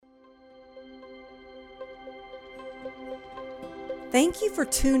Thank you for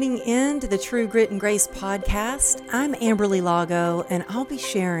tuning in to the True Grit and Grace podcast. I'm Amberly Lago, and I'll be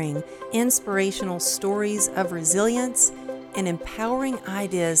sharing inspirational stories of resilience and empowering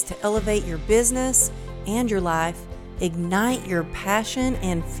ideas to elevate your business and your life, ignite your passion,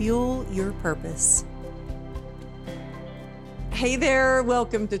 and fuel your purpose. Hey there,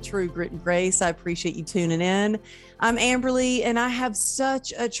 welcome to True Grit and Grace. I appreciate you tuning in. I'm Amberly, and I have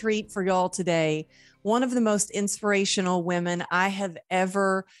such a treat for y'all today. One of the most inspirational women I have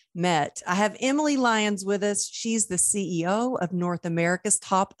ever met. I have Emily Lyons with us. She's the CEO of North America's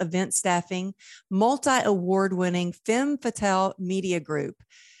top event staffing, multi-award winning Femme Fatale Media Group.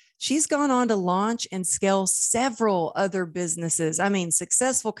 She's gone on to launch and scale several other businesses. I mean,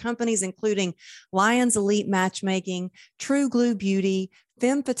 successful companies, including Lyons Elite Matchmaking, True Glue Beauty,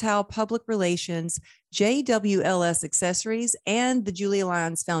 Femme Fatale Public Relations, JWLS Accessories, and the Julia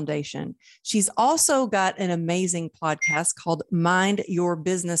Lyons Foundation. She's also got an amazing podcast called Mind Your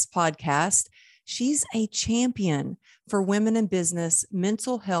Business Podcast. She's a champion for women in business,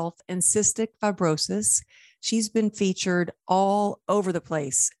 mental health, and cystic fibrosis. She's been featured all over the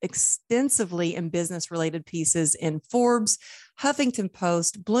place, extensively in business-related pieces in Forbes, Huffington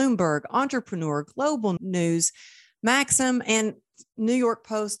Post, Bloomberg, Entrepreneur, Global News, Maxim, and New York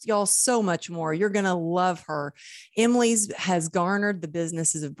Post, y'all, so much more. You're going to love her. Emily's has garnered the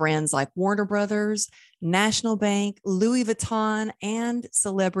businesses of brands like Warner Brothers, National Bank, Louis Vuitton, and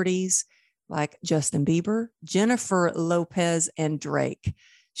celebrities like Justin Bieber, Jennifer Lopez, and Drake.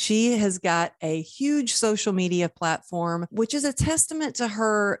 She has got a huge social media platform, which is a testament to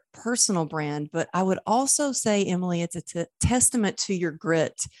her personal brand. But I would also say, Emily, it's a testament to your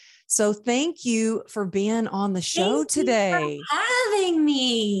grit. So thank you for being on the show today. Thank you for having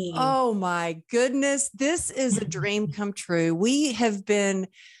me. Oh my goodness. This is a dream come true. We've been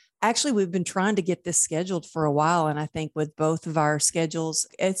trying to get this scheduled for a while. And I think with both of our schedules,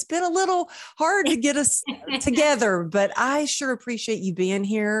 it's been a little hard to get us together, but I sure appreciate you being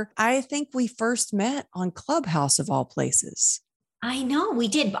here. I think we first met on Clubhouse of all places. I know we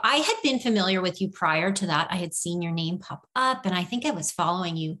did, but I had been familiar with you prior to that. I had seen your name pop up and I think I was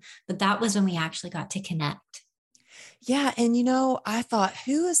following you, but that was when we actually got to connect. Yeah. And I thought,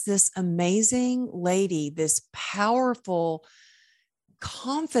 who is this amazing lady, this powerful,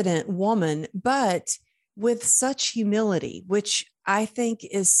 confident woman, but with such humility, which I think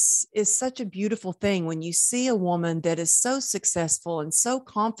is such a beautiful thing when you see a woman that is so successful and so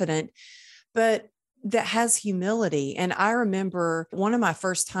confident, but that has humility. And I remember one of my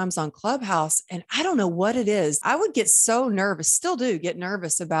first times on Clubhouse, and I don't know what it is. I would get so nervous, still do get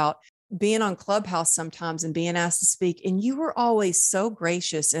nervous about being on Clubhouse sometimes and being asked to speak. And you were always so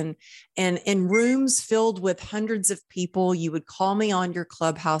gracious, and in rooms filled with hundreds of people, you would call me on your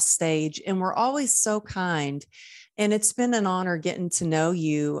Clubhouse stage and were always so kind. And it's been an honor getting to know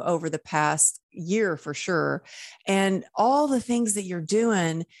you over the past year for sure. And all the things that you're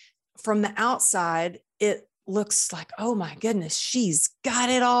doing from the outside, it looks like, oh my goodness, she's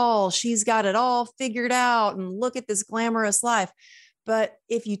got it all. She's got it all figured out. And look at this glamorous life. But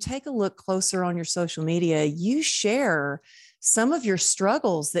if you take a look closer on your social media, you share some of your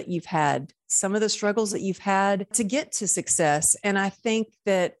struggles that you've had, some of the struggles that you've had to get to success. And I think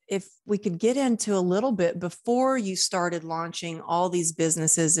that if we could get into a little bit before you started launching all these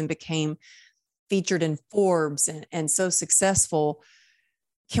businesses and became featured in Forbes and so successful,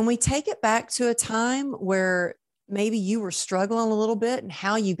 can we take it back to a time where maybe you were struggling a little bit and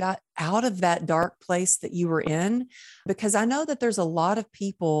how you got out of that dark place that you were in? Because I know that there's a lot of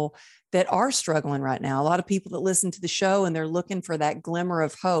people that are struggling right now, a lot of people that listen to the show and they're looking for that glimmer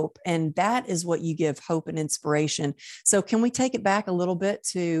of hope. And that is what you give, hope and inspiration. So can we take it back a little bit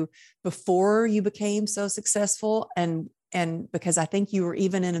to before you became so successful? And because I think you were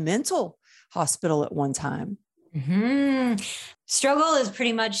even in a mental hospital at one time. Mm-hmm. Struggle is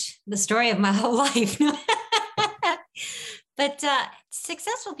pretty much the story of my whole life. But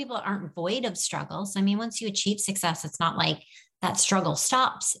successful people aren't void of struggles. I mean, once you achieve success, it's not like that struggle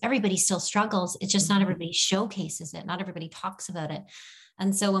stops. Everybody still struggles. It's just not everybody showcases it. Not everybody talks about it.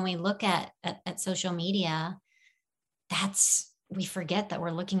 And so when we look at social media, we forget that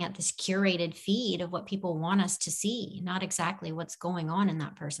we're looking at this curated feed of what people want us to see, not exactly what's going on in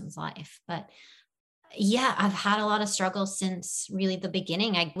that person's life. But yeah, I've had a lot of struggles since really the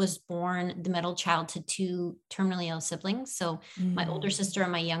beginning. I was born the middle child to two terminally ill siblings. So my older sister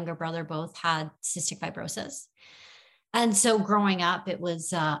and my younger brother both had cystic fibrosis. And so growing up, it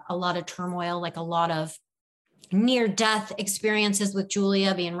was a lot of turmoil, like a lot of near-death experiences with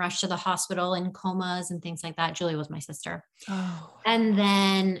Julia, being rushed to the hospital in comas and things like that. Julia was my sister. Oh. And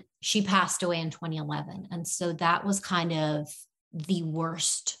then she passed away in 2011. And so that was kind of the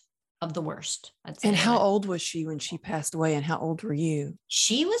worst of the worst. I'd say. And how old was she when she passed away? And how old were you?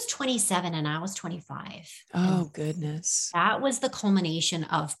 She was 27 and I was 25. Oh, And goodness. that was the culmination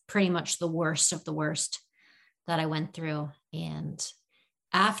of pretty much the worst of the worst that I went through. And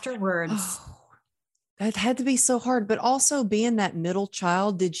afterwards, Oh, that had to be so hard. But also being that middle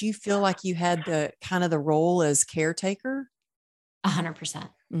child, did you feel like you had the kind of the role as caretaker? 100%.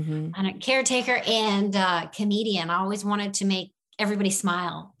 Mm-hmm. And a caretaker and comedian. I always wanted to make everybody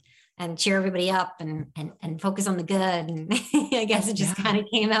smile and cheer everybody up and focus on the good. And I guess it just kind of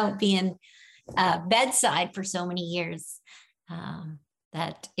came out being bedside for so many years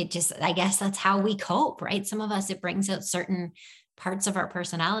that it just, I guess that's how we cope, right? Some of us, it brings out certain parts of our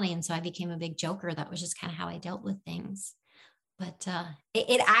personality. And so I became a big joker. That was just kind of how I dealt with things. But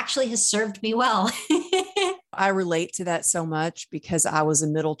it actually has served me well. I relate to that so much because I was a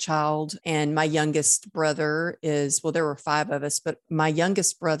middle child and my youngest brother is, well, there were 5 of us, but my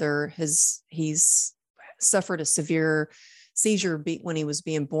youngest brother he's suffered a severe seizure when he was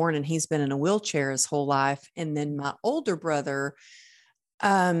being born, and he's been in a wheelchair his whole life. And then my older brother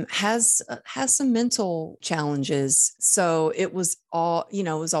has some mental challenges. So it was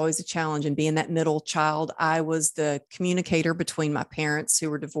it was always a challenge. And being that middle child, I was the communicator between my parents who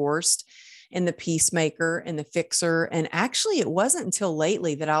were divorced and the peacemaker and the fixer. And actually it wasn't until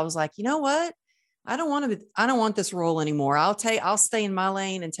lately that I was like, you know what? I don't want this role anymore. I'll stay in my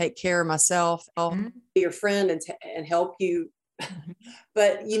lane and take care of myself. I'll be your friend and help you.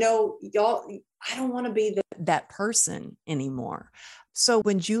 But y'all, I don't want to be that person anymore. So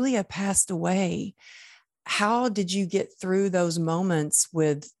when Julia passed away, how did you get through those moments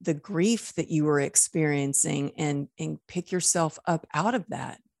with the grief that you were experiencing and pick yourself up out of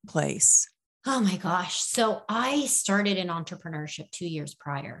that place? Oh my gosh. So I started in entrepreneurship 2 years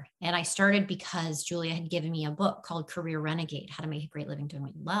prior. And I started because Julia had given me a book called Career Renegade, How to Make a Great Living Doing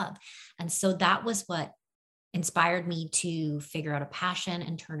What You Love. And so that was what inspired me to figure out a passion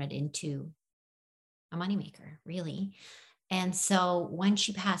and turn it into a moneymaker, really. And so when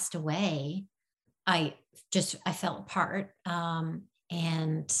she passed away, I fell apart.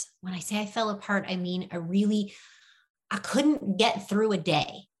 And when I say I fell apart, I mean, I couldn't get through a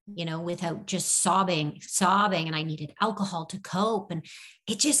day, without just sobbing. And I needed alcohol to cope. And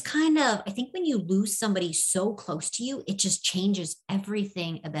it just I think when you lose somebody so close to you, it just changes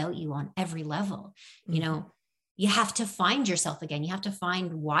everything about you on every level. Mm-hmm. You have to find yourself again. You have to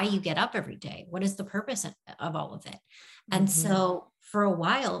find why you get up every day. What is the purpose of all of it? And so for a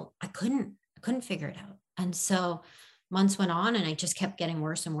while, I couldn't figure it out. And so months went on and I just kept getting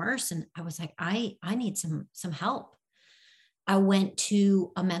worse and worse. And I was like, I need some help. I went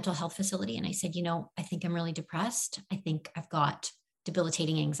to a mental health facility and I said, I think I'm really depressed. I think I've got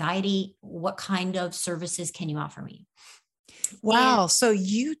debilitating anxiety. What kind of services can you offer me? Wow. So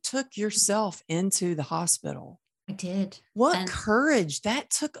you took yourself into the hospital. I did. What courage. That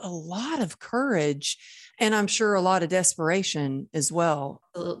took a lot of courage. And I'm sure a lot of desperation as well.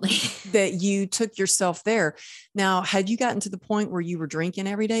 Absolutely. That you took yourself there. Now, had you gotten to the point where you were drinking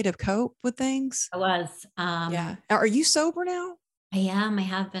every day to cope with things? I was. Yeah. Are you sober now? I am. I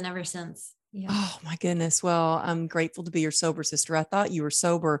have been ever since. Yeah. Oh my goodness. Well, I'm grateful to be your sober sister. I thought you were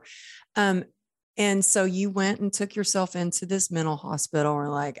sober. And so you went and took yourself into this mental hospital and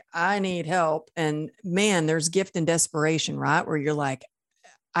like, I need help. And man, there's gift and desperation, right? Where you're like,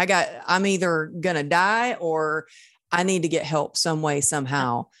 I'm either going to die or I need to get help some way,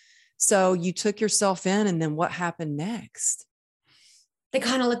 somehow. So you took yourself in, and then what happened next? They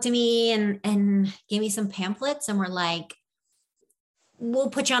kind of looked at me and gave me some pamphlets and were like, we'll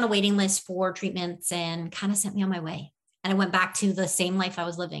put you on a waiting list for treatments, and kind of sent me on my way. And I went back to the same life I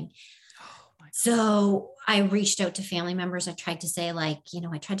was living. So I reached out to family members. I tried to say I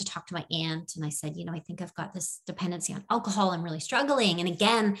tried to talk to my aunt and I said, I think I've got this dependency on alcohol. I'm really struggling. And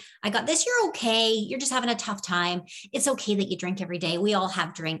again, I got this, you're okay. You're just having a tough time. It's okay that you drink every day. We all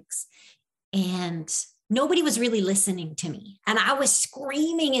have drinks. And nobody was really listening to me. And I was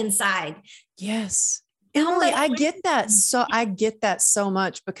screaming inside. Yes. Emily, I get that. So I get that so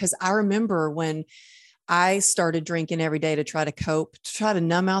much because I remember when I started drinking every day to try to cope, to try to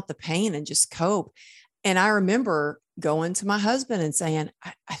numb out the pain and just cope. And I remember going to my husband and saying,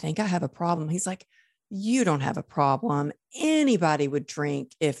 I think I have a problem. He's like, you don't have a problem. Anybody would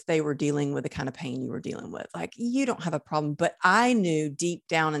drink if they were dealing with the kind of pain you were dealing with. Like, you don't have a problem. But I knew deep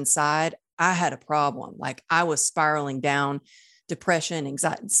down inside, I had a problem. Like I was spiraling down, depression,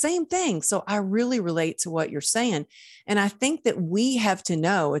 anxiety, same thing. So I really relate to what you're saying. And I think that we have to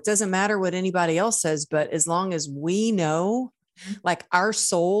know, it doesn't matter what anybody else says, but as long as we know, like our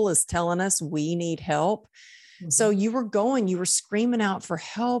soul is telling us we need help, So Mhm. you were screaming out for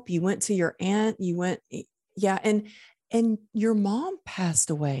help. You went to your aunt, yeah. And your mom passed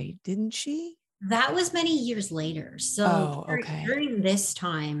away, didn't she? That was many years later. So Oh, okay. during this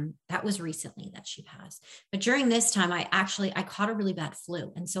time, that was recently that she passed. But during this time, I caught a really bad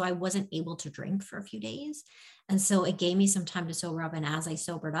flu. And so I wasn't able to drink for a few days. And so it gave me some time to sober up. And as I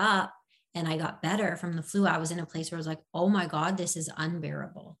sobered up and I got better from the flu, I was in a place where I was like, oh my God, this is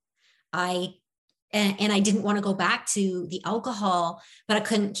unbearable. I and I didn't want to go back to the alcohol, but I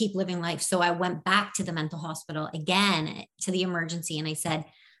couldn't keep living life. So I went back to the mental hospital again, to the emergency, and I said,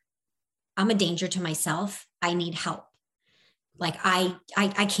 I'm a danger to myself. I need help. Like I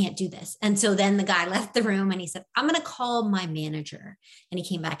can't do this. And so then the guy left the room and he said, I'm going to call my manager. And he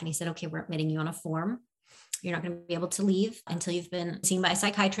came back and he said, okay, we're admitting you on a form. You're not going to be able to leave until you've been seen by a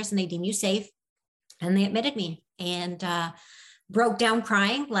psychiatrist and they deem you safe. And they admitted me and broke down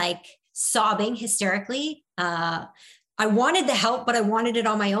crying, like sobbing hysterically. I wanted the help, but I wanted it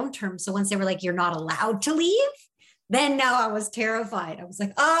on my own terms. So once they were like, you're not allowed to leave, then now I was terrified. I was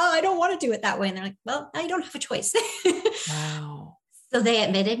like, oh, I don't want to do it that way. And they're like, well, now you don't have a choice. Wow. So they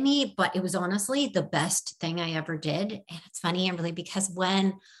admitted me, but it was honestly the best thing I ever did. And it's funny, Amberly, because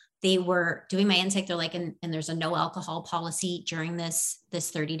when they were doing my intake, they're like, and there's a no alcohol policy during this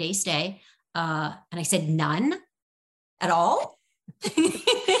 30-day stay. And I said, none at all.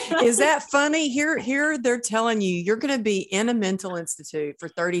 Is that funny? Here they're telling you you're going to be in a mental institute for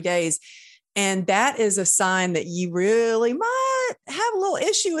 30 days. And that is a sign that you really might have a little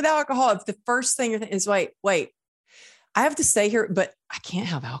issue with alcohol. If the first thing you're thinking is, wait, I have to stay here, but I can't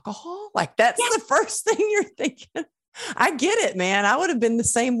have alcohol. Like that's Yes. the first thing you're thinking. I get it, man. I would have been the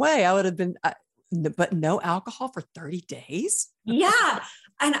same way. I would have been, but no alcohol for 30 days. Yeah.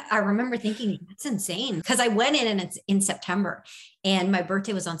 And I remember thinking, that's insane. Because I went in and it's in September and my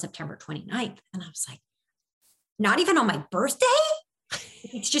birthday was on September 29th. And I was like, not even on my birthday?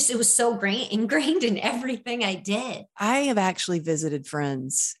 It was so ingrained in everything I did. I have actually visited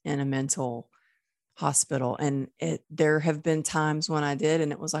friends in a mental hospital, and there have been times when I did,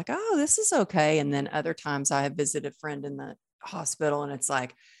 and it was like, oh, this is okay. And then other times I have visited a friend in the hospital, and it's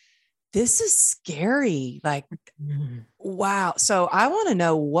like, this is scary. Like, wow. So I want to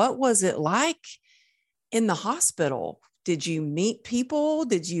know, what was it like in the hospital? Did you meet people?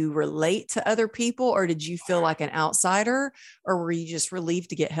 Did you relate to other people, or did you feel like an outsider, or were you just relieved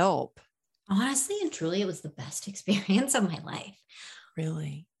to get help? Honestly and truly, it was the best experience of my life.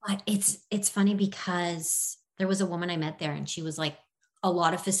 Really? But it's funny because there was a woman I met there and she was like, a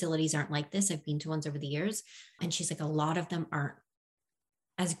lot of facilities aren't like this. I've been to ones over the years. And she's like, a lot of them aren't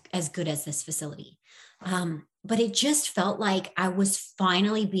as good as this facility. But it just felt like I was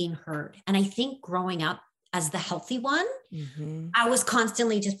finally being heard. And I think growing up as the healthy one, I was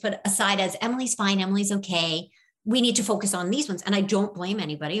constantly just put aside as Emily's fine, Emily's okay. We need to focus on these ones. And I don't blame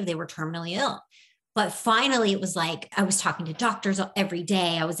anybody if they were terminally ill. But finally, it was like I was talking to doctors every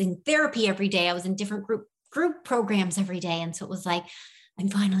day. I was in therapy every day. I was in different group programs every day. And so it was like, I'm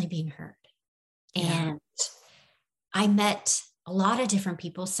finally being heard. Yeah. And I met a lot of different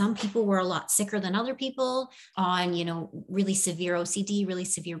people. Some people were a lot sicker than other people on, really severe OCD, really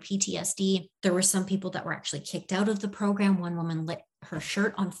severe PTSD. There were some people that were actually kicked out of the program. One woman lit her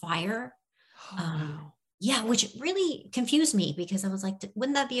shirt on fire. Oh, wow. Yeah, which really confused me because I was like,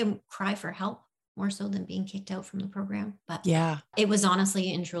 wouldn't that be a cry for help more so than being kicked out from the program? But Yeah. it was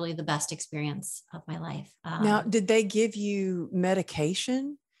honestly and truly the best experience of my life. Now, did they give you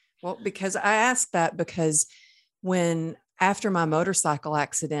medication? Well, because I asked that because after my motorcycle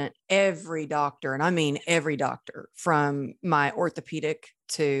accident, every doctor, and I mean every doctor from my orthopedic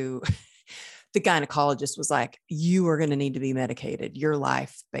to the gynecologist was like, you are going to need to be medicated. Your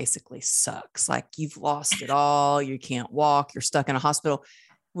life basically sucks. Like you've lost it all. You can't walk. You're stuck in a hospital.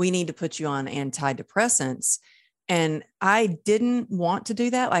 We need to put you on antidepressants. And I didn't want to do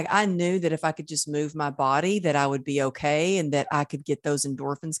that. Like I knew that if I could just move my body, that I would be okay and that I could get those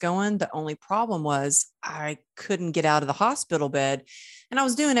endorphins going. The only problem was I couldn't get out of the hospital bed. And I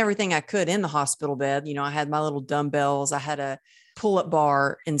was doing everything I could in the hospital bed. I had my little dumbbells. I had a pull-up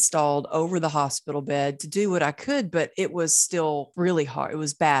bar installed over the hospital bed to do what I could, but it was still really hard. It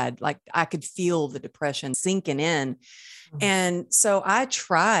was bad. Like I could feel the depression sinking in. And so I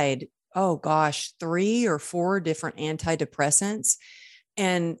tried, oh gosh, 3 or 4 different antidepressants,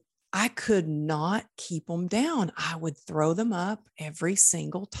 and I could not keep them down. I would throw them up every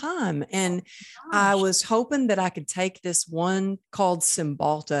single time. And I was hoping that I could take this one called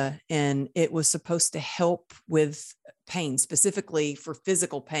Cymbalta, and it was supposed to help with pain, specifically for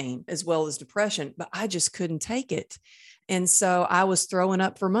physical pain as well as depression, but I just couldn't take it. And so I was throwing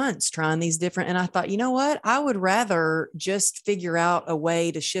up for months trying these different, and I thought, you know what? I would rather just figure out a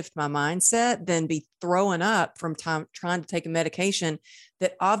way to shift my mindset than be throwing up from time trying to take a medication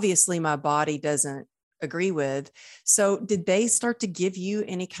that obviously my body doesn't agree with. So did they start to give you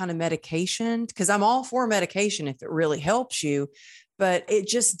any kind of medication? Because I'm all for medication if it really helps you, but it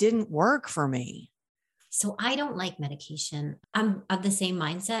just didn't work for me. So I don't like medication. I'm of the same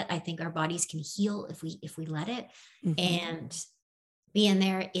mindset. I think our bodies can heal if we let it. Mm-hmm. And being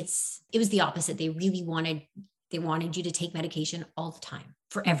there, it was the opposite. They wanted you to take medication all the time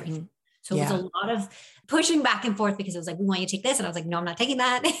for everything. Mm-hmm. So it was a Yeah. lot of pushing back and forth because it was like, we want you to take this. And I was like, no, I'm not taking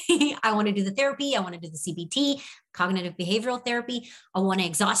that. I want to do the therapy. I want to do the CBT, cognitive behavioral therapy. I want to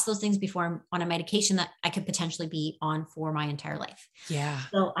exhaust those things before I'm on a medication that I could potentially be on for my entire life. Yeah.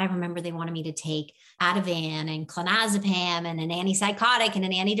 So I remember they wanted me to take Ativan and clonazepam and an antipsychotic and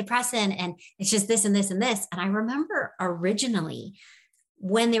an antidepressant. And it's just this and this and this. And I remember originally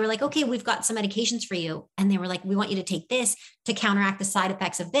when they were like, okay, we've got some medications for you. And they were like, we want you to take this to counteract the side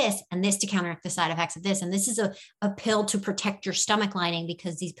effects of this and this to counteract the side effects of this. And this is a pill to protect your stomach lining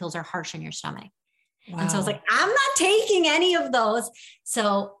because these pills are harsh on your stomach. Wow. And so I was like, I'm not taking any of those.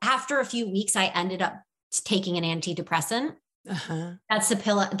 So after a few weeks, I ended up taking an antidepressant. Uh-huh. That's the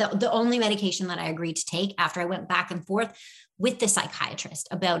pill, the only medication that I agreed to take after I went back and forth with the psychiatrist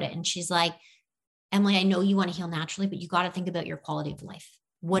about it. And she's like, Emily, I know you want to heal naturally, but you got to think about your quality of life.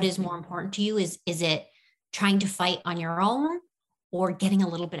 What is more important to you? Is it trying to fight on your own or getting a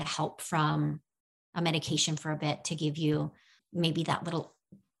little bit of help from a medication for a bit to give you maybe that little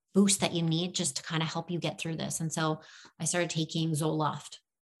boost that you need just to kind of help you get through this? And so I started taking Zoloft.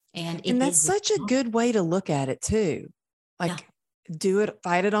 And that's such a good way to look at it too. Like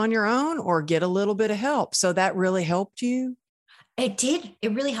fight it on your own or get a little bit of help. So that really helped you? It did.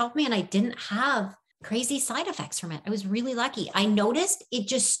 It really helped me. And I didn't have crazy side effects from it. I was really lucky. I noticed it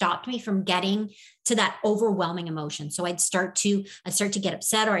just stopped me from getting to that overwhelming emotion. So I'd start to get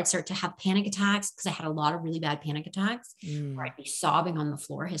upset or I'd start to have panic attacks because I had a lot of really bad panic attacks where I'd be sobbing on the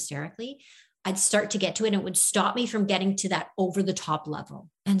floor hysterically. I'd start to get to it and it would stop me from getting to that over the top level.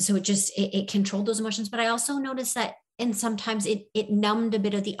 And so it controlled those emotions. But I also noticed that and sometimes it numbed a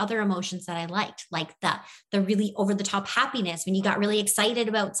bit of the other emotions that I liked, like the really over the top happiness when you got really excited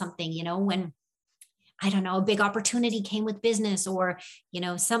about something, when I don't know, a big opportunity came with business or,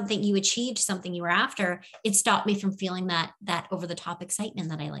 something you achieved, something you were after, it stopped me from feeling that over the top excitement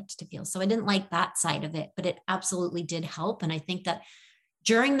that I liked to feel. So I didn't like that side of it, but it absolutely did help. And I think that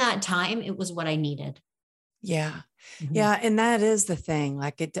during that time, it was what I needed. Yeah. Mm-hmm. Yeah. And that is the thing.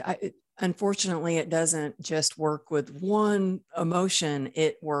 Like unfortunately, it doesn't just work with one emotion.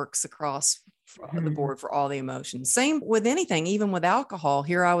 It works across the board for all the emotions. Same with anything, even with alcohol.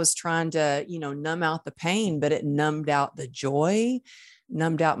 Here I was trying to, numb out the pain, but it numbed out the joy,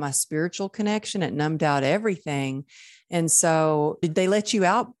 numbed out my spiritual connection. It numbed out everything. And so did they let you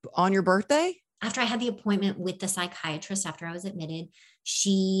out on your birthday? After I had the appointment with the psychiatrist, after I was admitted,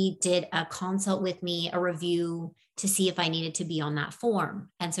 she did a consult with me, a review to see if I needed to be on that form.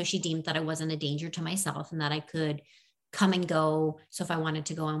 And so she deemed that I wasn't a danger to myself and that I could come and go. So if I wanted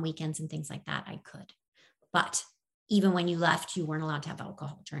to go on weekends and things like that, I could. But even when you left, you weren't allowed to have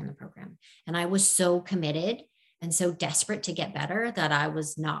alcohol during the program. And I was so committed and so desperate to get better that I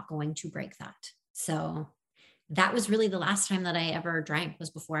was not going to break that. So that was really the last time that I ever drank was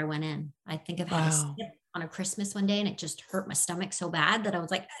before I went in. I think I've had a sip on a Christmas one day and it just hurt my stomach so bad that I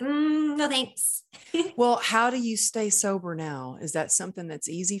was like, no, thanks. Well, how do you stay sober now? Is that something that's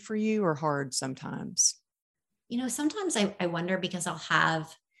easy for you or hard sometimes? Sometimes I wonder because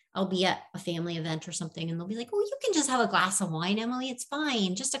I'll be at a family event or something and they'll be like, oh, you can just have a glass of wine, Emily. It's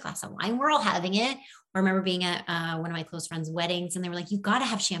fine. Just a glass of wine. We're all having it. Or I remember being at one of my close friends' weddings and they were like, you got to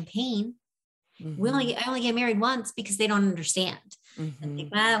have champagne. Mm-hmm. I only get married once because they don't understand. Mm-hmm. Like,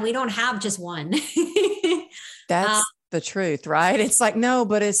 well, we don't have just one. That's the truth, right? It's like, no,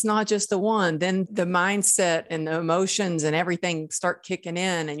 but it's not just the one. Then the mindset and the emotions and everything start kicking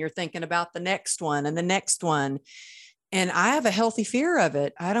in and you're thinking about the next one and the next one. And I have a healthy fear of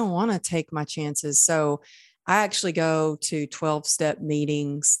it. I don't want to take my chances. So I actually go to 12-step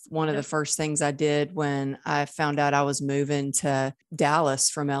meetings. One of the first things I did when I found out I was moving to Dallas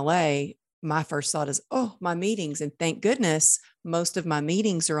from LA, my first thought is, oh, my meetings. And thank goodness, most of my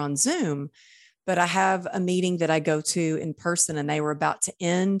meetings are on Zoom. But I have a meeting that I go to in person and they were about to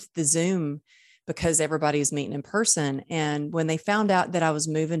end the Zoom because everybody was meeting in person. And when they found out that I was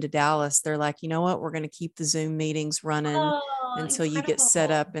moving to Dallas, they're like, you know what, we're going to keep the Zoom meetings running until you get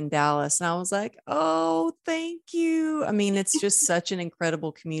set up in Dallas. And I was like, oh, thank you. I mean, it's just such an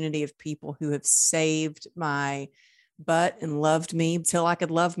incredible community of people who have saved my butt and loved me till I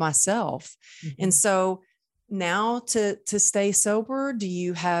could love myself. Mm-hmm. And so now to stay sober, do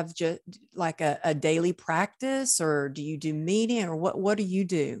you have just like a daily practice, or do you do meeting, or what do you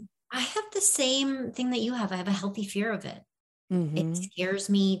do? I have the same thing that you have. I have a healthy fear of it. It Mm-hmm. scares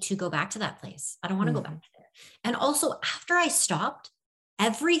me to go back to that place. I don't want to go Mm-hmm. back there. And also, after I stopped,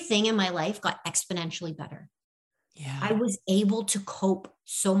 everything in my life got exponentially better. I Yeah. was able to cope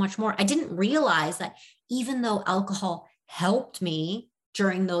so much more. I didn't realize that even though alcohol helped me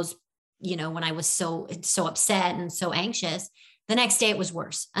during those, when I was so upset and so anxious, the next day it was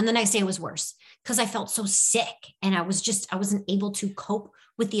worse. And the next day it was worse because I felt so sick and I wasn't able to cope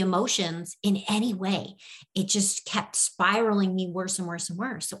with the emotions in any way. It just kept spiraling me worse and worse and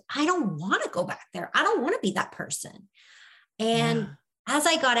worse. So I don't want to go back there. I don't want to be that person. And Yeah. as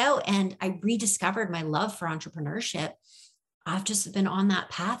I got out and I rediscovered my love for entrepreneurship, I've just been on that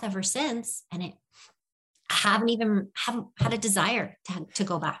path ever since. And I haven't had a desire to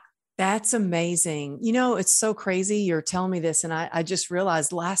go back. That's amazing. It's so crazy. You're telling me this. And I just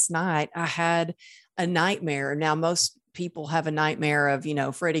realized last night I had a nightmare. Now, most people have a nightmare of,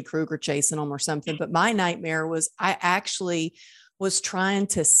 Freddy Krueger chasing them or something. But my nightmare was I actually was trying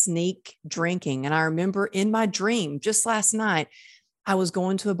to sneak drinking. And I remember in my dream just last night, I was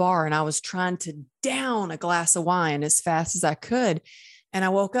going to a bar and I was trying to down a glass of wine as fast as I could. And I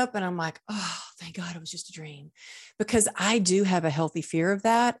woke up and I'm like, oh, thank God it was just a dream, because I do have a healthy fear of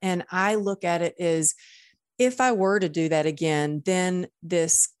that. And I look at it as, if I were to do that again, then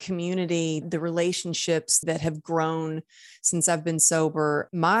this community, the relationships that have grown since I've been sober,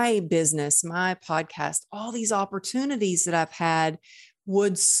 my business, my podcast, all these opportunities that I've had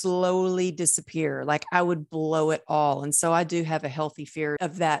would slowly disappear. Like I would blow it all. And so I do have a healthy fear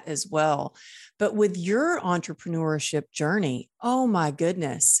of that as well. But with your entrepreneurship journey, oh my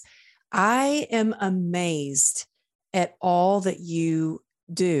goodness, I am amazed at all that you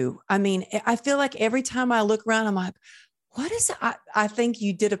do. I mean, I feel like every time I look around, I'm like, what is it? I think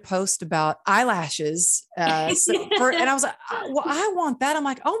you did a post about eyelashes. And I was like, well, I want that. I'm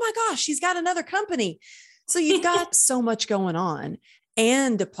like, oh my gosh, she's got another company. So you've got so much going on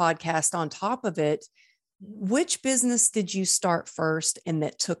and a podcast on top of it. Which business did you start first and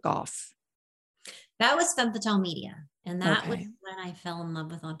that took off? That was Femme Fatale Media. And that was Okay. when I fell in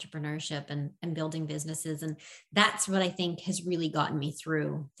love with entrepreneurship and building businesses. And that's what I think has really gotten me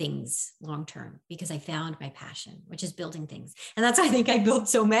through things long term, because I found my passion, which is building things. And that's why I think I built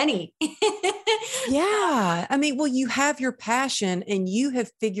so many. Yeah. I mean, well, you have your passion and you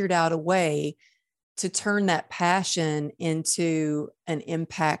have figured out a way to turn that passion into an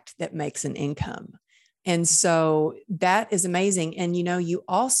impact that makes an income. And so that is amazing. And, you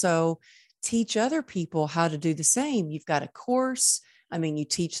also teach other people how to do the same. You've got a course. I mean, you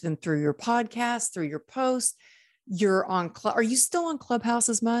teach them through your podcast, through your post. You're on, are you still on Clubhouse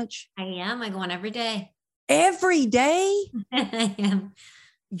as much? I am. I go on every day. Every day? I am.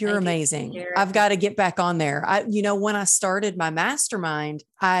 You're amazing. I've got to get back on there. When I started my mastermind,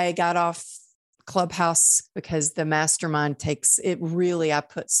 I got off Clubhouse because the mastermind takes it really, I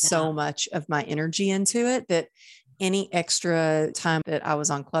put so much of my energy into it that any extra time that I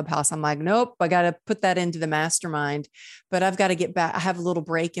was on Clubhouse, I'm like, nope, I got to put that into the mastermind. But I've got to get back. I have a little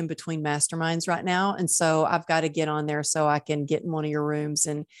break in between masterminds right now. And so I've got to get on there so I can get in one of your rooms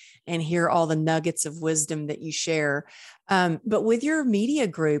and hear all the nuggets of wisdom that you share. But with your media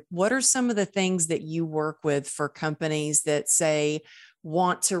group, what are some of the things that you work with for companies that say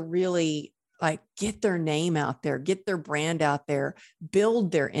want to really like get their name out there, get their brand out there,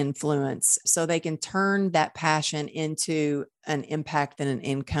 build their influence so they can turn that passion into an impact and an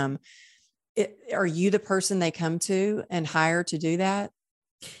income? Are you the person they come to and hire to do that?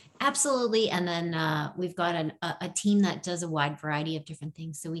 Absolutely. And then we've got a team that does a wide variety of different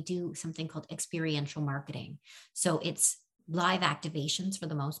things. So we do something called experiential marketing. So it's live activations for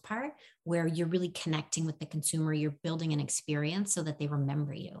the most part, where you're really connecting with the consumer. You're building an experience so that they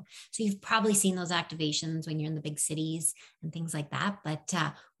remember you. So you've probably seen those activations when you're in the big cities and things like that. But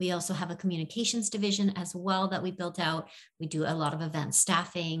we also have a communications division as well that we built out. We do a lot of event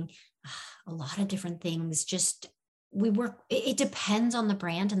staffing, a lot of different things. Just we work, it depends on the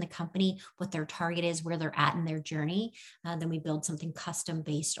brand and the company, what their target is, where they're at in their journey. Then we build something custom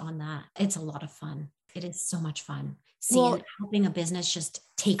based on that. It's a lot of fun. It is so much fun seeing helping a business just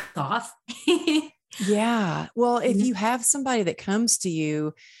take off. Yeah. Well, if you have somebody that comes to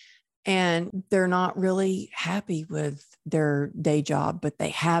you and they're not really happy with their day job, but they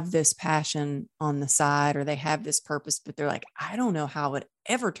have this passion on the side, or they have this purpose, but they're like, I don't know how I would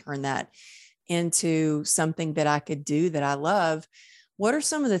ever turn that into something that I could do that I love. What are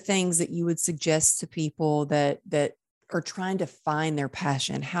some of the things that you would suggest to people that are trying to find their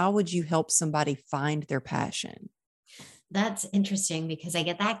passion? How would you help somebody find their passion? That's interesting because I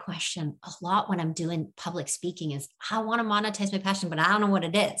get that question a lot when I'm doing public speaking is I want to monetize my passion, but I don't know what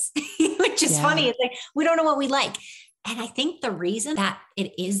it is, which is funny. It's like, we don't know what we like. And I think the reason that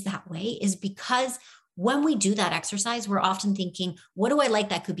it is that way is because when we do that exercise, we're often thinking, what do I like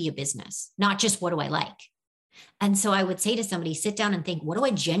that could be a business, not just what do I like? And so I would say to somebody, sit down and think, what do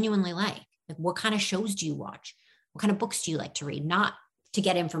I genuinely like? Like, what kind of shows do you watch? What kind of books do you like to read? Not to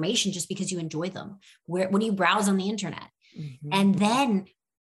get information just because you enjoy them. What do you browse on the internet? Mm-hmm. And then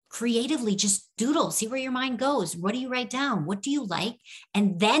creatively just doodle, see where your mind goes. What do you write down? What do you like?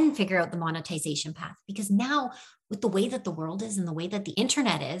 And then figure out the monetization path. Because now, with the way that the world is and the way that the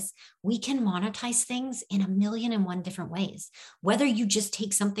internet is, we can monetize things in 1,000,001 different ways. Whether you just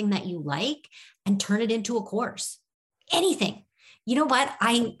take something that you like and turn it into a course, anything. You know what?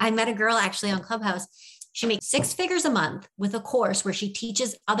 I met a girl actually on Clubhouse. She makes 6 figures a month with a course where she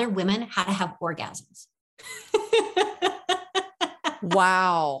teaches other women how to have orgasms.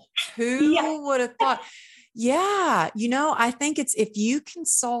 Wow. Who would have thought? Yeah. I think it's, if you can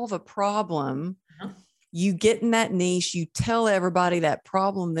solve a problem, you get in that niche, you tell everybody that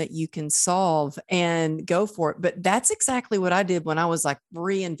problem that you can solve and go for it. But that's exactly what I did when I was like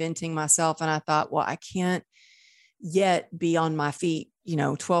reinventing myself. And I thought, well, I can't yet be on my feet,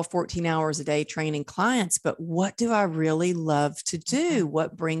 12, 14 hours a day training clients, but what do I really love to do?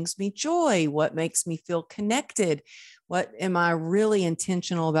 What brings me joy? What makes me feel connected? What am I really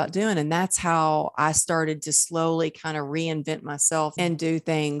intentional about doing? And that's how I started to slowly kind of reinvent myself and do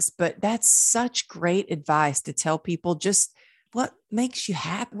things. But that's such great advice to tell people, just what makes you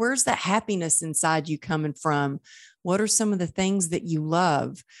happy. Where's that happiness inside you coming from? What are some of the things that you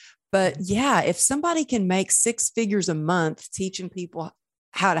love? But yeah, if somebody can make 6 figures a month teaching people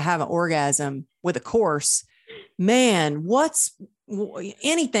how to have an orgasm with a course, man,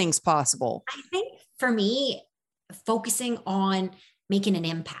 anything's possible. I think for me, focusing on making an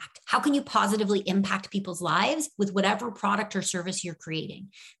impact. How can you positively impact people's lives with whatever product or service you're creating?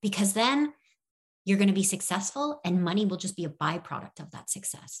 Because then you're going to be successful and money will just be a byproduct of that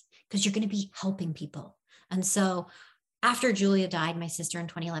success because you're going to be helping people. And so after Julia died, my sister, in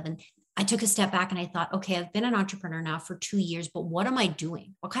 2011, I took a step back and I thought, okay, I've been an entrepreneur now for 2 years, but what am I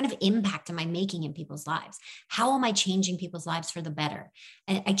doing? What kind of impact am I making in people's lives? How am I changing people's lives for the better?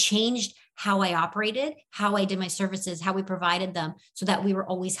 And I changed how I operated, how I did my services, how we provided them so that we were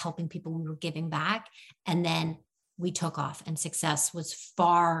always helping people. We were giving back. And then we took off and success was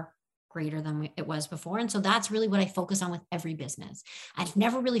far greater than it was before. And so that's really what I focus on with every business. I've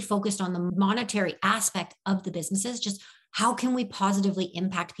never really focused on the monetary aspect of the businesses, just how can we positively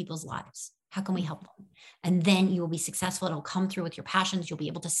impact people's lives? How can we help them? And then you will be successful. It'll come through with your passions. You'll be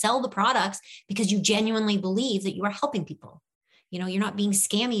able to sell the products because you genuinely believe that you are helping people. You're not being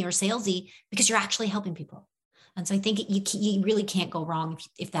scammy or salesy because you're actually helping people. And so I think you really can't go wrong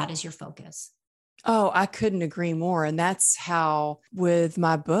if that is your focus. Oh, I couldn't agree more. And that's how with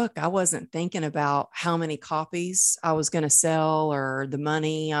my book, I wasn't thinking about how many copies I was going to sell or the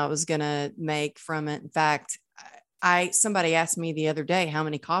money I was going to make from it. In fact, somebody asked me the other day, how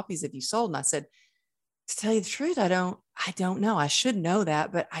many copies have you sold? And I said, to tell you the truth, I don't know. I should know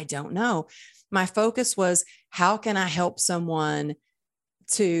that, but I don't know. My focus was, how can I help someone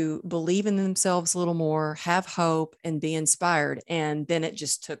to believe in themselves a little more, have hope, and be inspired? And then it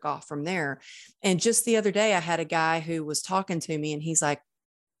just took off from there. And just the other day, I had a guy who was talking to me and he's like,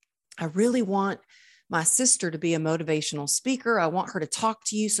 I really want my sister to be a motivational speaker. I want her to talk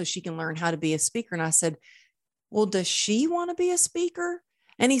to you so she can learn how to be a speaker. And I said, well, does she want to be a speaker?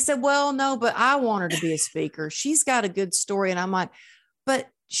 And he said, well, no, but I want her to be a speaker. She's got a good story. And I'm like, but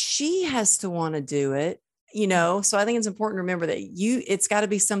she has to want to do it, So I think it's important to remember that it's got to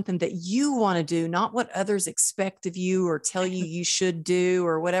be something that you want to do, not what others expect of you or tell you should do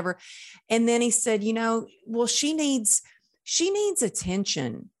or whatever. And then he said, well, she needs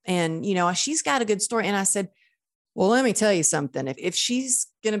attention and, she's got a good story. And I said, well, let me tell you something. If she's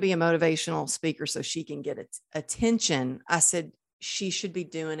going to be a motivational speaker so she can get attention, I said, she should be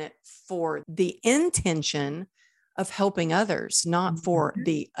doing it for the intention of helping others, not for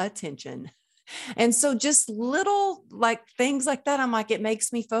the attention. And so just little things like that, I'm like, it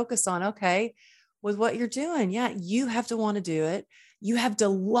makes me focus on, okay, with what you're doing. Yeah, you have to want to do it. You have to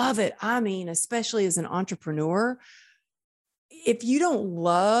love it. I mean, especially as an entrepreneur, if you don't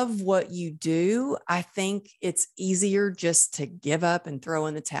love what you do, I think it's easier just to give up and throw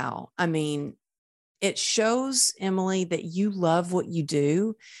in the towel. I mean, it shows, Emily, that you love what you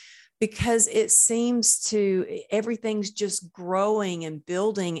do because it seems everything's just growing and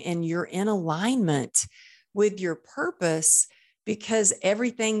building and you're in alignment with your purpose because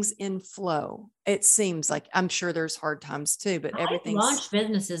everything's in flow. It seems like, I'm sure there's hard times too, but I've everything's launched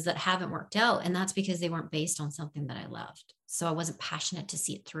businesses that haven't worked out, and that's because they weren't based on something that I loved. So I wasn't passionate to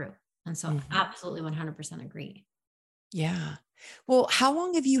see it through. And so absolutely 100% agree. Yeah. Well, how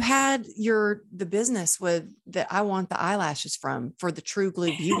long have you had the business with that I want the eyelashes from for the True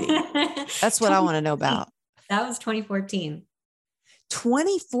Glue Beauty? That's what I want to know about. That was 2014.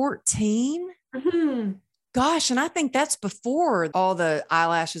 2014? Mm-hmm. Gosh, and I think that's before all the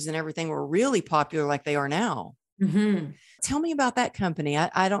eyelashes and everything were really popular like they are now. Mm-hmm. Tell me about that company.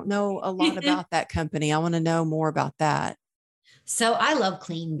 I don't know a lot about that company. I want to know more about that. So I love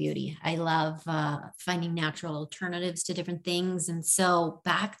clean beauty. I love finding natural alternatives to different things. And so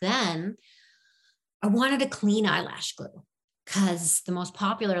back then, I wanted a clean eyelash glue because the most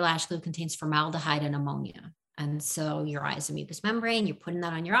popular lash glue contains formaldehyde and ammonia. And so your eye is a mucous membrane. You're putting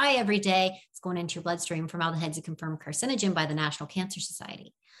that on your eye every day. It's going into your bloodstream. Formaldehyde is a confirmed carcinogen by the National Cancer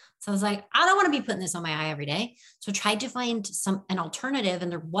Society. So I was like, I don't want to be putting this on my eye every day. So I tried to find an alternative,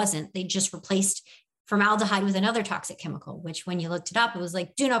 and there wasn't. They just replaced formaldehyde with another toxic chemical, which when you looked it up, it was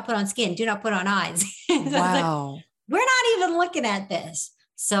like, do not put on skin, do not put on eyes. So Wow. like, we're not even looking at this.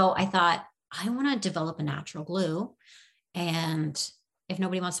 So I thought, I want to develop a natural glue. And if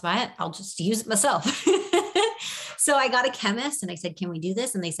nobody wants to buy it, I'll just use it myself. So I got a chemist and I said, can we do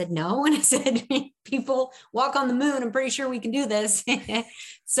this? And they said, no. And I said, people walk on the moon. I'm pretty sure we can do this.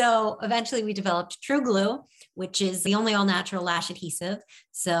 So eventually we developed True Glue, which is the only all natural lash adhesive.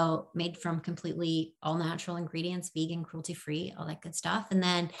 So made from completely all natural ingredients, vegan, cruelty free, all that good stuff. And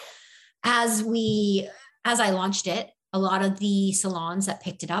then as I launched it, a lot of the salons that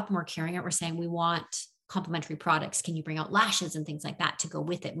picked it up and were carrying it were saying, we want complementary products. Can you bring out lashes and things like that to go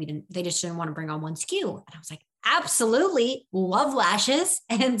with it? They just didn't want to bring on one SKU. And I was like, absolutely, love lashes.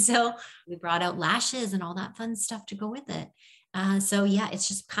 And so we brought out lashes and all that fun stuff to go with it. So yeah, it's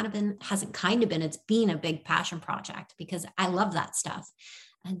just it's been a big passion project because I love that stuff.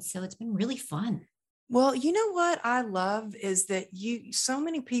 And so it's been really fun. Well, you know what I love is that so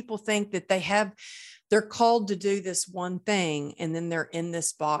many people think that they're called to do this one thing and then they're in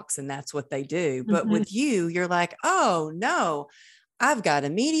this box and that's what they do. But with you, you're like, oh no, I've got a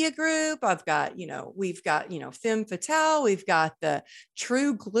media group. We've got, Femme Fatale. We've got the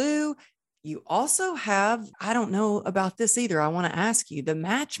True Glue. You also have, I don't know about this either. I want to ask you the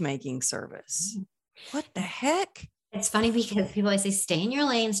matchmaking service. What the heck? It's funny because people always say, stay in your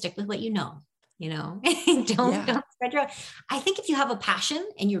lane, stick with what you know. Don't spread your. I think if you have a passion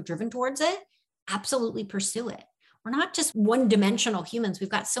and you're driven towards it, absolutely pursue it. We're not just one-dimensional humans. We've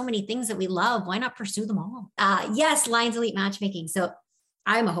got so many things that we love. Why not pursue them all? Yes, Lions Elite Matchmaking. So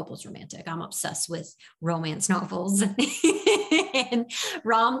I'm a hopeless romantic. I'm obsessed with romance novels and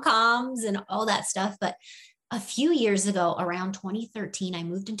rom-coms and all that stuff. But a few years ago, around 2013, I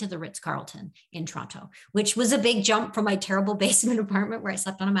moved into the Ritz-Carlton in Toronto, which was a big jump from my terrible basement apartment where I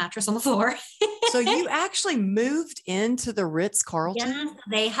slept on a mattress on the floor. So you actually moved into the Ritz-Carlton? Yeah,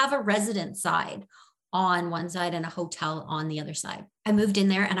 they have a resident side on one side and a hotel on the other side. I moved in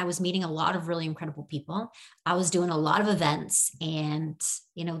there and I was meeting a lot of really incredible people. I was doing a lot of events and,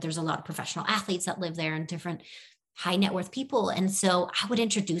 there's a lot of professional athletes that live there and different high net worth people. And so I would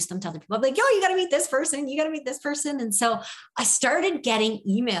introduce them to other people. I'm like, yo, you got to meet this person. You got to meet this person. And so I started getting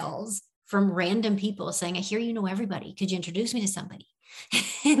emails from random people saying, I hear you know everybody. Could you introduce me to somebody?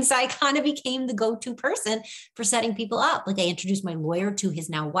 And so I kind of became the go-to person for setting people up. Like I introduced my lawyer to his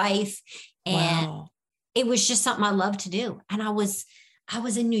now wife. And it was just something I loved to do. And I was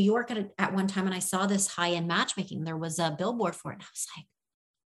in New York at one time and I saw this high-end matchmaking. There was a billboard for it. And I was like,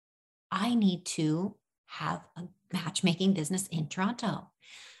 I need to have a matchmaking business in Toronto.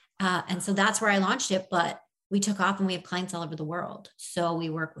 And so that's where I launched it, but we took off and we have clients all over the world. So we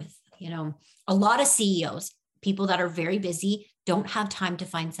work with, a lot of CEOs, people that are very busy, don't have time to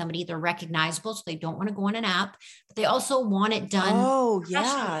find somebody. They're recognizable, so they don't want to go on an app, but they also want it done. Oh,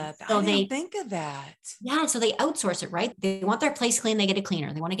 yeah. So I didn't think of that. Yeah. So they outsource it, right? They want their place clean. They get a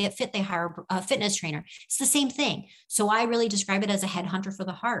cleaner. They want to get fit. They hire a fitness trainer. It's the same thing. So I really describe it as a headhunter for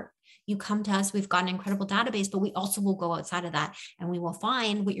the heart. You come to us, we've got an incredible database, but we also will go outside of that and we will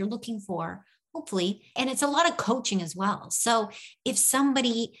find what you're looking for, hopefully. And it's a lot of coaching as well. So if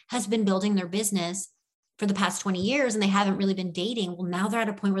somebody has been building their business for the past 20 years and they haven't really been dating, well, now they're at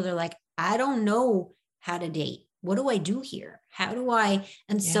a point where they're like, I don't know how to date. What do I do here? How do I?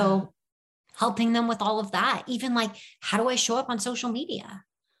 And so helping them with all of that, even like, how do I show up on social media?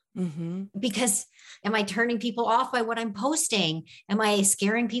 Mm-hmm. Because am I turning people off by what I'm posting? Am I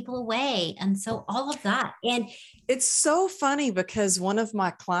scaring people away? And so all of that. And it's so funny because one of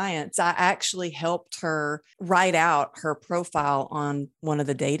my clients, I actually helped her write out her profile on one of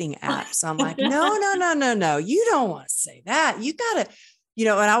the dating apps. I'm like, no, no, no, no, no. You don't want to say that. You got to, and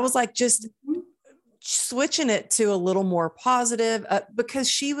I was like, just switching it to a little more positive because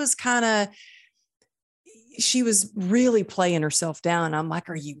she was really playing herself down. I'm like,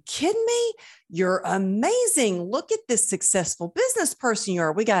 are you kidding me? You're amazing. Look at this successful business person you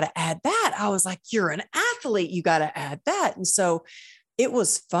are. We got to add that. I was like, you're an athlete. You got to add that. And so it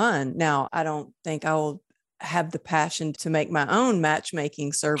was fun. Now, I don't think I will have the passion to make my own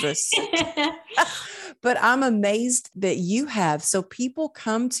matchmaking service, but I'm amazed that you have. So people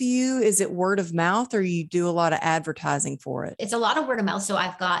come to you. Is it word of mouth or you do a lot of advertising for it? It's a lot of word of mouth. So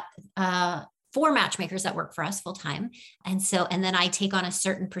I've got 4 matchmakers that work for us full time. And then I take on a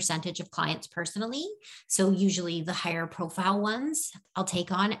certain percentage of clients personally. So usually the higher profile ones I'll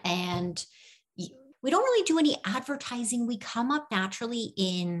take on, and we don't really do any advertising. We come up naturally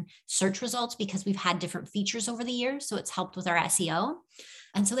in search results because we've had different features over the years. So it's helped with our SEO.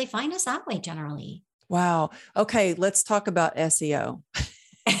 And so they find us that way generally. Wow. Okay. Let's talk about SEO.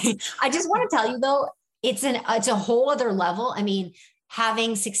 I just want to tell you though, it's a whole other level. I mean,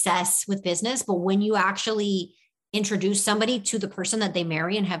 having success with business, but when you actually introduce somebody to the person that they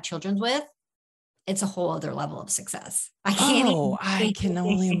marry and have children with, it's a whole other level of success. I can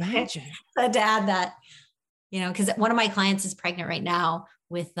only imagine. To add that, because one of my clients is pregnant right now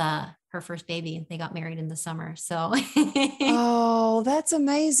with her first baby. They got married in the summer. So, oh, that's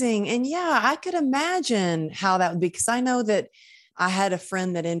amazing. And yeah, I could imagine how that would be, because I know that I had a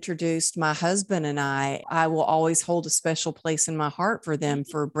friend that introduced my husband and I will always hold a special place in my heart for them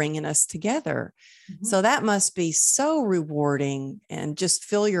for bringing us together. Mm-hmm. So that must be so rewarding and just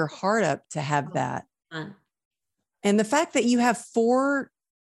fill your heart up to have that. And the fact that you have 4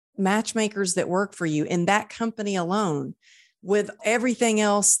 matchmakers that work for you in that company alone with everything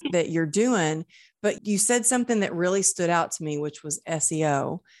else that you're doing. But you said something that really stood out to me, which was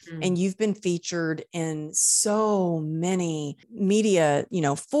SEO. And you've been featured in so many media,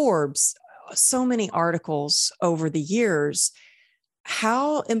 Forbes, so many articles over the years.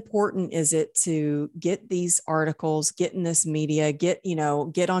 How important is it to get these articles, get in this media, get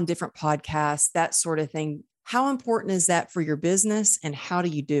on different podcasts, that sort of thing? How important is that for your business and how do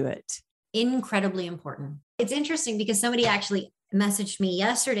you do it? Incredibly important. It's interesting because somebody actually messaged me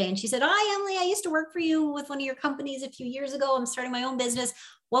yesterday and she said, "Hi, Emily, I used to work for you with one of your companies a few years ago. I'm starting my own business.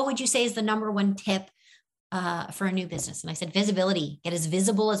 What would you say is the number one tip for a new business?" And I said, visibility. Get as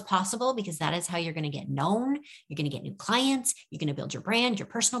visible as possible because that is how you're going to get known. You're going to get new clients. You're going to build your brand, your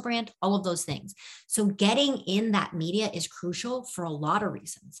personal brand, all of those things. So getting in that media is crucial for a lot of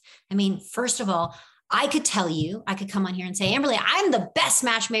reasons. I mean, first of all, I could come on here and say, Amberly, I'm the best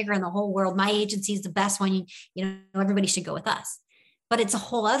matchmaker in the whole world. My agency is the best one. Everybody should go with us. But it's a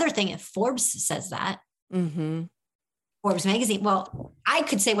whole other thing if Forbes says that. Mm-hmm. Forbes magazine. Well, I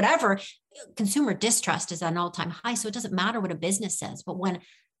could say whatever. Consumer distrust is at an all-time high. So it doesn't matter what a business says, but when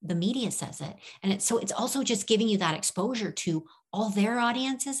the media says it, and it's also just giving you that exposure to all their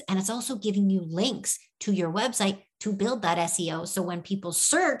audiences. And it's also giving you links to your website to build that SEO. So when people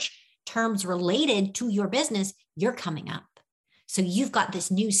search terms related to your business, you're coming up. So you've got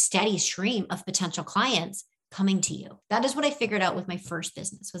this new steady stream of potential clients coming to you. That is what I figured out with my first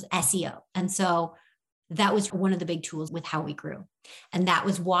business was SEO. And so that was one of the big tools with how we grew. And that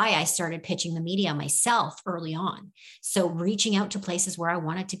was why I started pitching the media myself early on. So reaching out to places where I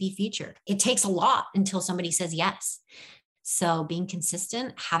wanted to be featured. It takes a lot until somebody says yes. So being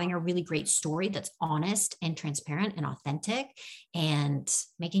consistent, having a really great story that's honest and transparent and authentic, and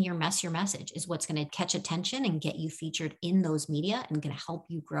making your mess your message is what's going to catch attention and get you featured in those media and going to help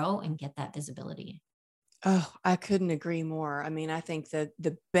you grow and get that visibility. Oh, I couldn't agree more. I mean, I think that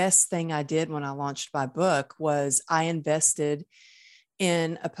the best thing I did when I launched my book was I invested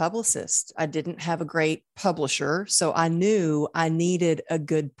in a publicist. I didn't have a great publisher, so I knew I needed a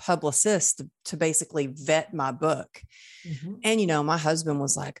good publicist to basically vet my book. Mm-hmm. And, my husband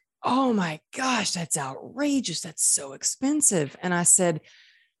was like, "Oh my gosh, that's outrageous. That's so expensive." And I said,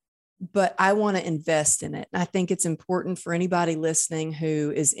 "But I want to invest in it." And I think it's important for anybody listening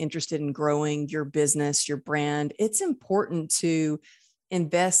who is interested in growing your business, your brand. It's important to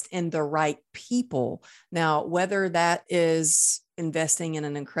invest in the right people. Now, whether that is investing in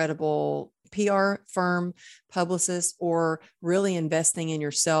an incredible PR firm, publicist, or really investing in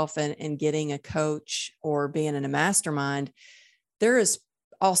yourself and getting a coach or being in a mastermind, there is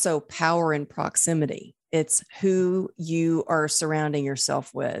also power in proximity. It's who you are surrounding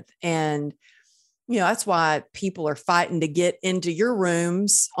yourself with. And that's why people are fighting to get into your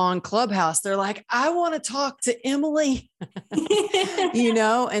rooms on Clubhouse. They're like, I want to talk to Emily,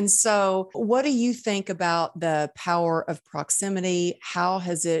 and so what do you think about the power of proximity? How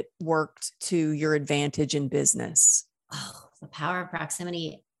has it worked to your advantage in business? Oh, the power of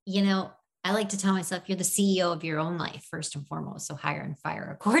proximity. I like to tell myself you're the CEO of your own life, first and foremost. So hire and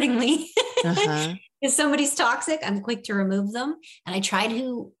fire accordingly. Uh-huh. If somebody's toxic, I'm quick to remove them. And I try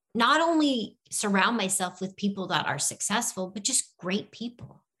to not only surround myself with people that are successful, but just great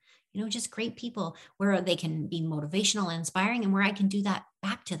people, just great people where they can be motivational and inspiring and where I can do that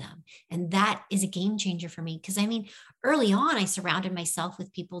back to them. And that is a game changer for me. Because early on, I surrounded myself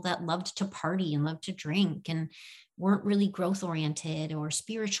with people that loved to party and loved to drink and weren't really growth oriented or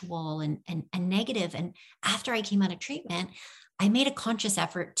spiritual and negative. And after I came out of treatment, I made a conscious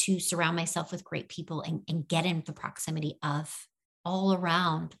effort to surround myself with great people and get in the proximity of all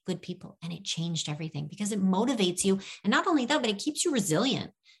around good people. And it changed everything because it motivates you. And not only that, but it keeps you resilient.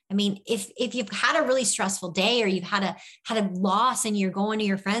 If you've had a really stressful day or you've had a loss and you're going to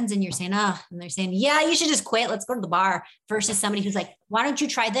your friends and you're saying, and they're saying, yeah, you should just quit. Let's go to the bar versus somebody who's like, why don't you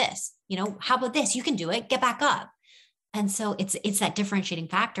try this? How about this? You can do it. Get back up. And so it's that differentiating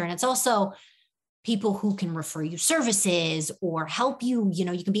factor. And it's also people who can refer you services or help you,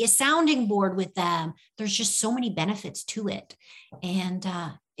 you can be a sounding board with them. There's just so many benefits to it. And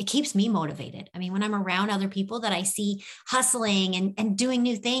it keeps me motivated. When I'm around other people that I see hustling and doing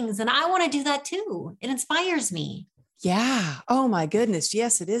new things, and I want to do that too. It inspires me. Yeah. Oh my goodness.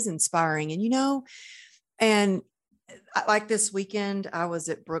 Yes, it is inspiring. And like this weekend, I was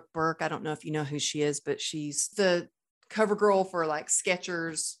at Brooke Burke. I don't know if you know who she is, but she's the cover girl for like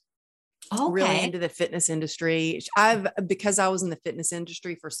Skechers. Okay. Really into the fitness industry. Because I was in the fitness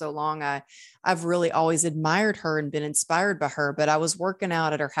industry for so long, I've really always admired her and been inspired by her. But I was working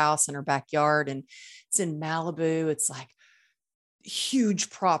out at her house in her backyard, and it's in Malibu. It's like huge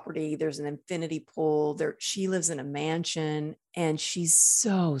property. There's an infinity pool there. She lives in a mansion, and she's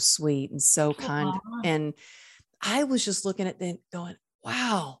so sweet and so kind. Aww. And I was just looking at them going,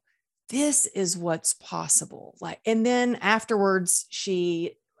 wow, this is what's possible. And then afterwards,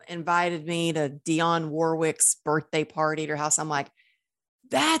 she invited me to Dionne Warwick's birthday party at her house. I'm like,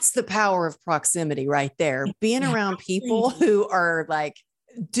 that's the power of proximity right there. Being around people who are like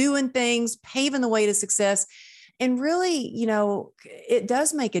doing things, paving the way to success. And really, it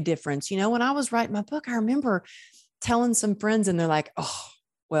does make a difference. When I was writing my book, I remember telling some friends and they're like, oh,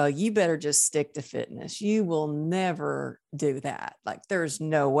 well, you better just stick to fitness. You will never do that. Like, there's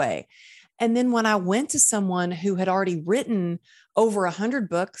no way. And then when I went to someone who had already written over 100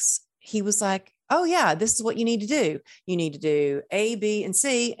 books, he was like, oh yeah, this is what you need to do. You need to do A, B, and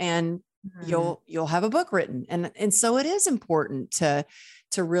C, and you'll have a book written. And so it is important to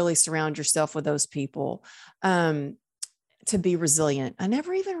really surround yourself with those people, to be resilient. I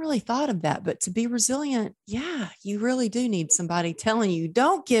never even really thought of that, but to be resilient, yeah, you really do need somebody telling you,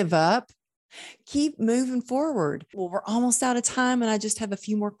 don't give up. Keep moving forward. Well, we're almost out of time, and I just have a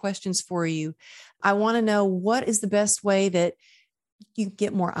few more questions for you. I want to know, what is the best way that you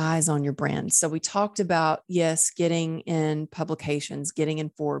get more eyes on your brand? So we talked about, yes, getting in publications, getting in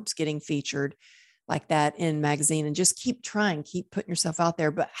Forbes, getting featured like that in magazine, and just keep trying, keep putting yourself out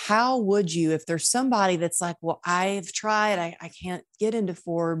there. But how would you, if there's somebody that's like, well, I've tried, I can't get into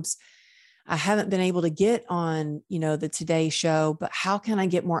Forbes, I haven't been able to get on, the Today Show, but how can I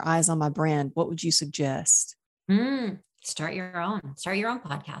get more eyes on my brand? What would you suggest? Start your own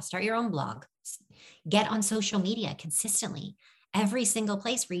podcast, start your own blog, get on social media consistently, every single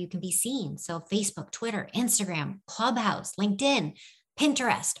place where you can be seen. So Facebook, Twitter, Instagram, Clubhouse, LinkedIn,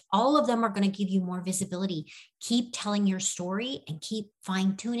 Pinterest, all of them are going to give you more visibility. Keep telling your story and keep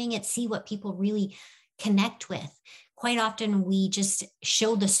fine tuning it. See what people really connect with. Quite often we just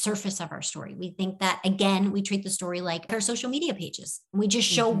show the surface of our story. We think that, again, we treat the story like our social media pages. We just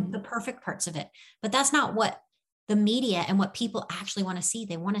show the perfect parts of it, but that's not what the media and what people actually want to see.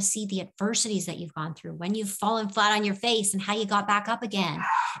 They want to see the adversities that you've gone through, when you've fallen flat on your face and how you got back up again,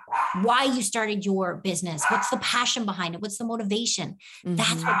 why you started your business, what's the passion behind it, what's the motivation.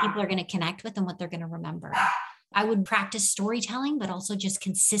 That's what people are going to connect with and what they're going to remember. I would practice storytelling, but also just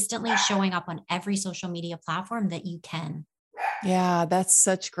consistently showing up on every social media platform that you can. Yeah, that's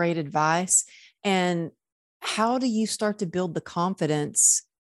such great advice. And how do you start to build the confidence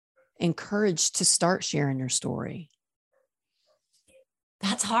and courage to start sharing your story?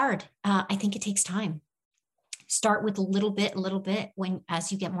 That's hard. I think it takes time. start with a little bit when,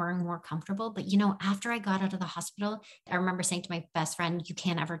 as you get more and more comfortable. But, after I got out of the hospital, I remember saying to my best friend, you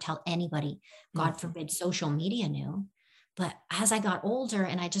can't ever tell anybody, God forbid social media knew. But as I got older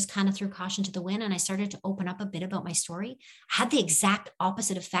and I just kind of threw caution to the wind and I started to open up a bit about my story, I had the exact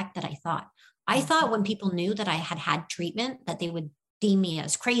opposite effect that I thought. I thought when people knew that I had had treatment, that they would deem me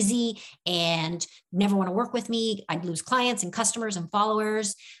as crazy and never want to work with me. I'd lose clients and customers and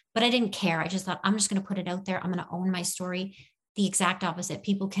followers, but I didn't care. I just thought, I'm just going to put it out there. I'm going to own my story. The exact opposite.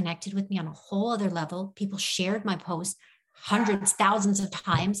 People connected with me on a whole other level. People shared my posts hundreds, thousands of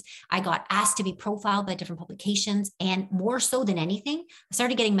times. I got asked to be profiled by different publications. And more so than anything, I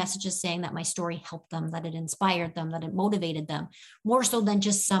started getting messages saying that my story helped them, that it inspired them, that it motivated them, more so than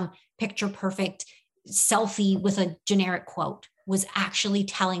just some picture perfect selfie with a generic quote, was actually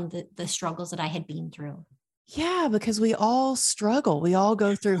telling the struggles that I had been through. Yeah, because we all struggle. We all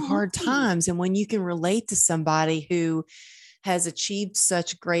go through hard times. And when you can relate to somebody who has achieved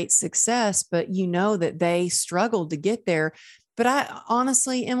such great success, but you know that they struggled to get there. But I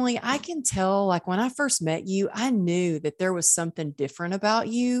honestly, Emily, I can tell, like when I first met you, I knew that there was something different about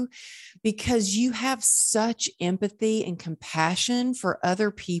you because you have such empathy and compassion for other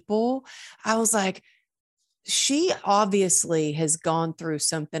people. I was like, she obviously has gone through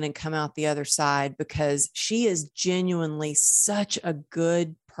something and come out the other side because she is genuinely such a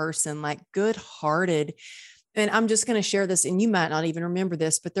good person, like good hearted. And I'm just going to share this, and you might not even remember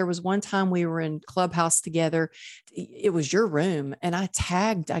this, but there was one time we were in Clubhouse together. It was your room, and I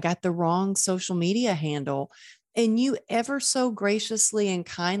got the wrong social media handle. And you ever so graciously and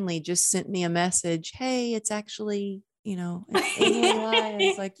kindly just sent me a message. Hey, it's actually, it's Emily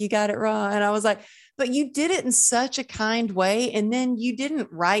Lyons. Like, you got it wrong. And I was like, but you did it in such a kind way. And then you didn't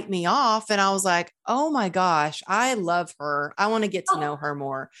write me off. And I was like, oh my gosh, I love her. I want to get to know her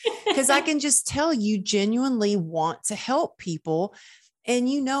more because I can just tell you genuinely want to help people and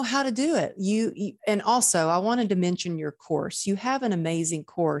you know how to do it. And also I wanted to mention your course. You have an amazing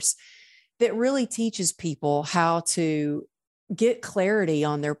course that really teaches people how to get clarity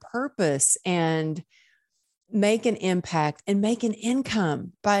on their purpose and make an impact and make an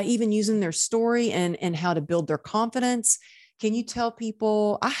income by even using their story and how to build their confidence. Can you tell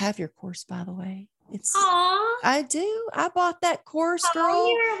people, I have your course, by the way. I do. I bought that course, girl. Oh,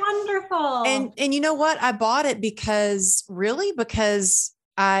 you're wonderful. And you know what? I bought it because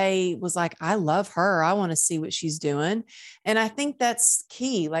I was like, I love her. I want to see what she's doing. And I think that's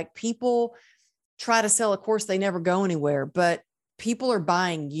key. Like, people try to sell a course, they never go anywhere, but people are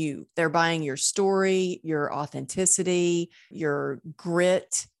buying you. They're buying your story, your authenticity, your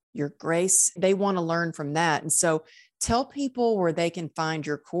grit, your grace. They want to learn from that. And so tell people where they can find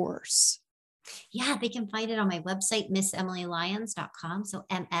your course. Yeah, they can find it on my website, missemily.lyons.com. So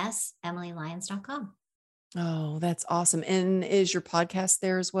msemily.lyons.com. Oh, that's awesome. And is your podcast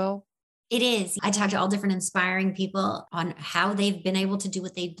there as well? It is. I talk to all different inspiring people on how they've been able to do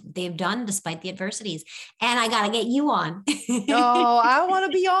what they've done despite the adversities. And I got to get you on. Oh, I want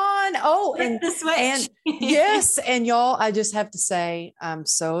to be on. Oh, and yes. And y'all, I just have to say, I'm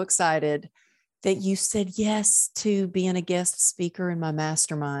so excited that you said yes to being a guest speaker in my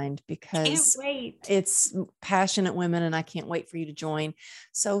mastermind because it's passionate women and I can't wait for you to join.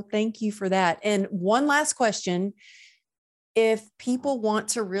 So thank you for that. And one last question. If people want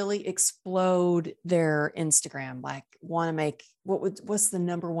to really explode their Instagram, like want to make, what's the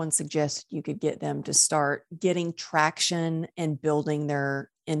number one suggestion you could get them to start getting traction and building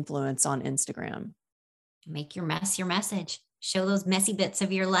their influence on Instagram? Make your mess your message. Show those messy bits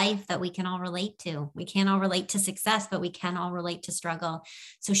of your life that we can all relate to. We can't all relate to success, but we can all relate to struggle.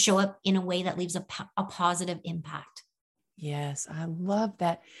 So show up in a way that leaves a positive impact. Yes, I love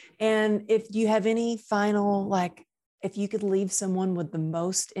that. And if you have any final, if you could leave someone with the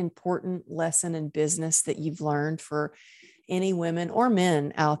most important lesson in business that you've learned for any women or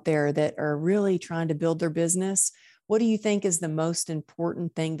men out there that are really trying to build their business, what do you think is the most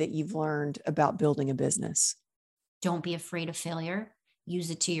important thing that you've learned about building a business? Don't be afraid of failure.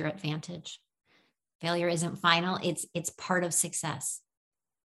 Use it to your advantage. Failure isn't final. It's part of success.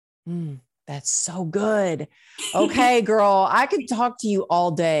 That's so good. Okay, girl, I could talk to you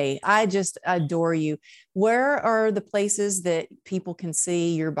all day. I just adore you. Where are the places that people can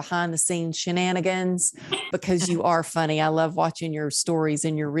see your behind the scenes shenanigans? Because you are funny. I love watching your stories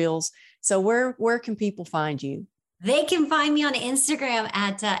and your reels. So where can people find you? They can find me on Instagram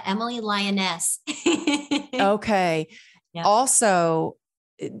at Emily Lioness. Okay. Yep. Also,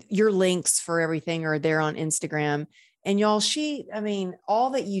 your links for everything are there on Instagram. And y'all, all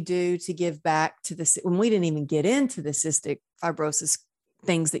that you do to give back to this, when we didn't even get into the cystic fibrosis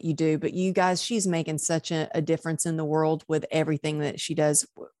things that you do, but you guys, she's making such a difference in the world with everything that she does.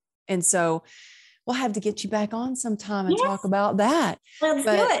 And so we'll have to get you back on sometime and talk about that. Let's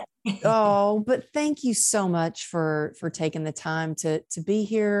do it. But thank you so much for taking the time to be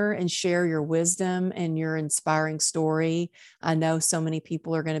here and share your wisdom and your inspiring story. I know so many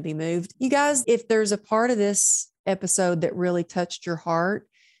people are going to be moved. You guys, if there's a part of this episode that really touched your heart,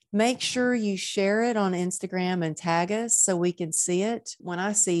 make sure you share it on Instagram and tag us so we can see it. When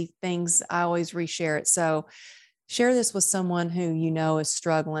I see things, I always reshare it. So share this with someone who you know is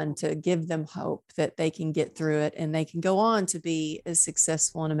struggling, to give them hope that they can get through it and they can go on to be as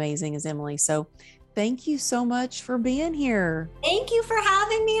successful and amazing as Emily. So thank you so much for being here. Thank you for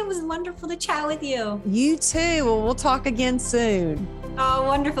having me. It was wonderful to chat with you. You too. Well, we'll talk again soon. Oh,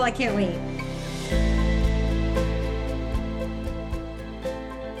 wonderful. I can't wait.